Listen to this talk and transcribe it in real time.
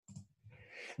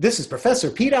This is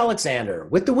Professor Pete Alexander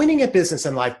with the Winning at Business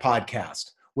and Life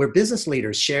podcast, where business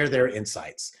leaders share their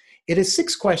insights. It is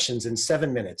 6 questions in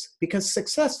 7 minutes because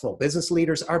successful business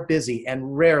leaders are busy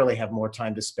and rarely have more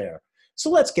time to spare. So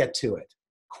let's get to it.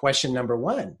 Question number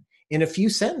 1. In a few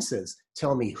sentences,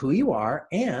 tell me who you are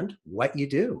and what you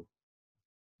do.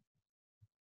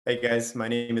 Hey guys, my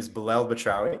name is Bilal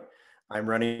Batrawi. I'm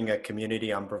running a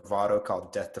community on Bravado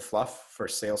called Death to Fluff for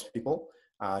salespeople,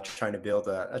 trying to build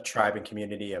a tribe and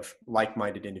community of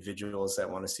like-minded individuals that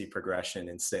want to see progression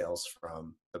in sales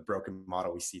from the broken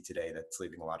model we see today that's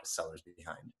leaving a lot of sellers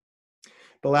behind.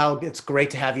 Bilal, it's great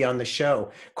to have you on the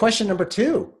show. Question number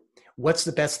 2. What's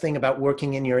the best thing about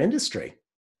working in your industry?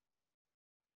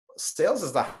 Sales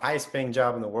is the highest paying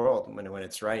job in the world when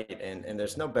it's right. And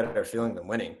there's no better feeling than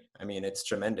winning. I mean, it's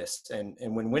tremendous.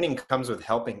 And when winning comes with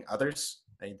helping others,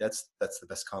 I mean, that's the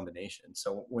best combination.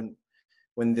 So when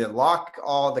the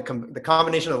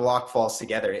combination of the lock falls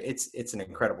together, it's an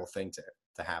incredible thing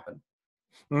to happen.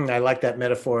 I like that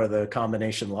metaphor of the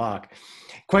combination lock.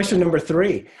 Question number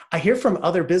 3. I hear from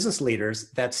other business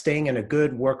leaders that staying in a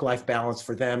good work-life balance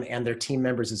for them and their team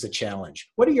members is a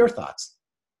challenge. What are your thoughts?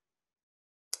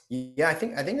 Yeah, I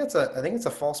think it's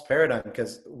a false paradigm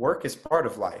because work is part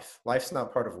of life. Life's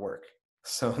not part of work.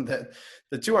 So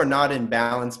the two are not in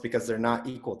balance because they're not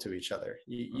equal to each other.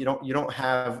 You don't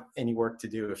have any work to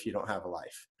do if you don't have a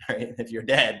life, right? If you're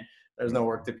dead, there's no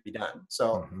work to be done.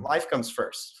 So life comes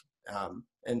first.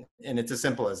 And it's as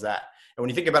simple as that. And when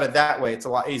you think about it that way, it's a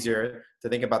lot easier to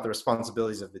think about the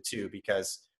responsibilities of the two,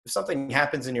 because if something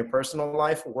happens in your personal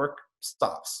life, work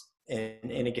stops.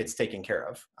 And it gets taken care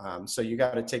of. So you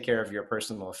got to take care of your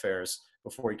personal affairs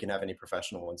before you can have any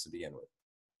professional ones to begin with.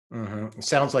 It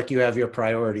sounds like you have your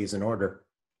priorities in order.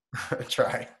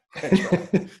 Try.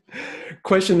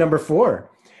 Question number 4.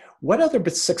 What other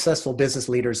successful business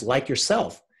leaders like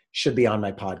yourself should be on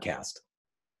my podcast?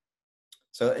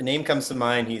 So a name comes to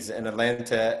mind. He's an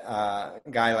Atlanta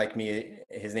guy like me.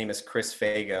 His name is Chris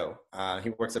Fago.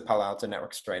 He works at Palo Alto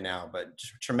Networks right now, but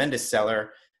tremendous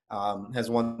seller. Has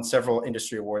won several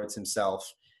industry awards himself.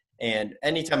 And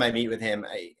anytime I meet with him,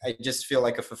 I just feel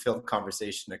like a fulfilled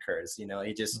conversation occurs. You know,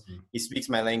 he speaks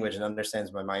my language and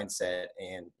understands my mindset,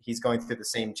 and he's going through the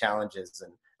same challenges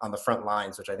and on the front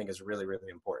lines, which I think is really, really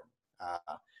important.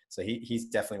 So he's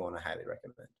definitely one I highly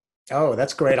recommend. Oh,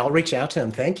 that's great. I'll reach out to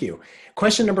him. Thank you.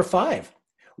 Question number 5.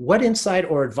 What insight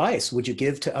or advice would you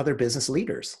give to other business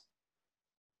leaders?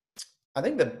 I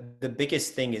think the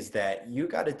biggest thing is that you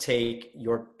got to take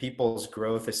your people's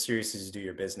growth as serious as you do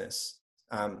your business.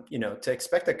 To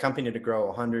expect a company to grow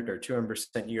 100 or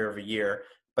 200% year over year,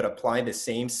 but apply the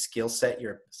same skill set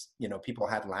people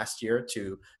had last year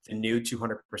to the new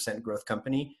 200% growth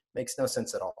company makes no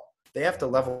sense at all. They have to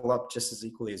level up just as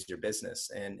equally as your business.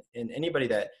 And anybody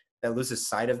that loses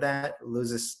sight of that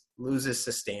loses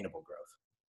sustainable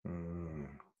growth.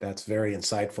 That's very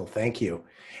insightful. Thank you.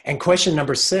 And question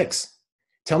number 6.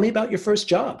 Tell me about your first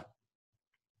job.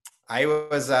 I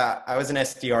was an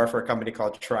SDR for a company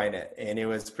called TriNet, and it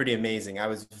was pretty amazing. I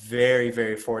was very,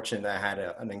 very fortunate that I had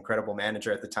an incredible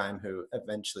manager at the time who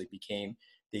eventually became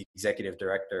the executive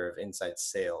director of inside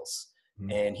sales.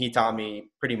 And he taught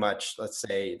me pretty much, let's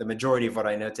say, the majority of what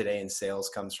I know today in sales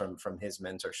comes from his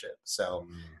mentorship. So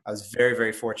I was very,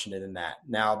 very fortunate in that.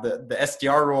 Now, the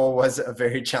SDR role was a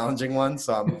very challenging one.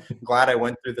 So I'm glad I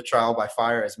went through the trial by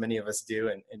fire, as many of us do,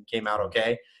 and came out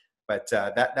okay. But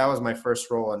that was my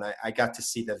first role. And I got to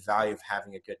see the value of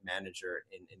having a good manager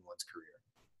in one's career.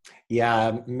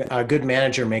 Yeah, a good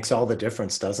manager makes all the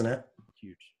difference, doesn't it?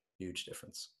 Huge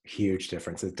difference. Huge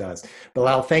difference. It does.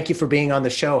 Bilal, thank you for being on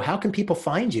the show. How can people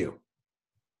find you?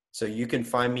 So you can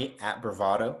find me at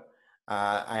Bravado.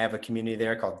 I have a community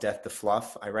there called Death to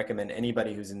Fluff. I recommend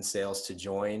anybody who's in sales to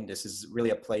join. This is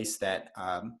really a place that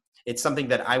it's something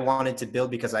that I wanted to build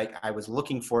because I was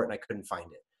looking for it and I couldn't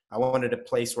find it. I wanted a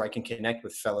place where I can connect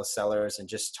with fellow sellers and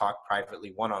just talk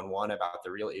privately one-on-one about the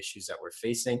real issues that we're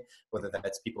facing, whether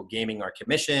that's people gaming our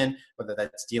commission, whether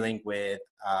that's dealing with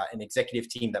an executive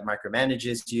team that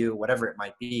micromanages you, whatever it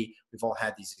might be. We've all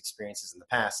had these experiences in the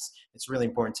past. It's really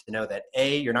important to know that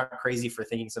A, you're not crazy for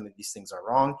thinking some of these things are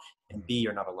wrong, and B,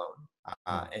 you're not alone.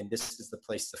 And this is the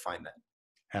place to find that.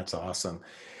 That's awesome.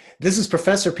 This is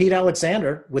Professor Pete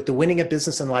Alexander with the Winning at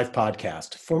Business and Life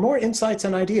podcast. For more insights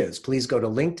and ideas, please go to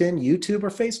LinkedIn, YouTube, or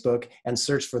Facebook and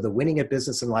search for the Winning at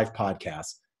Business and Life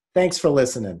podcast. Thanks for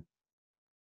listening.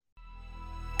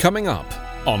 Coming up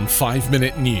on 5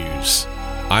 Minute News,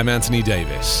 I'm Anthony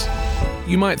Davis.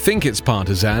 You might think it's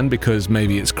partisan because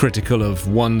maybe it's critical of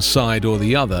one side or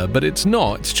the other, but it's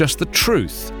not. It's just the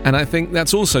truth. And I think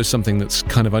that's also something that's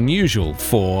kind of unusual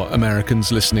for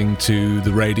Americans listening to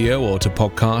the radio or to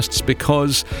podcasts,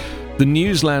 because the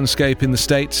news landscape in the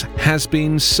States has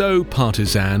been so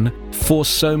partisan for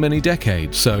so many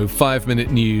decades. So 5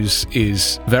 Minute News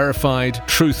is verified,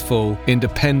 truthful,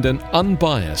 independent,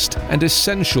 unbiased, and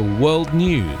essential world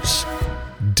news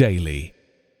daily.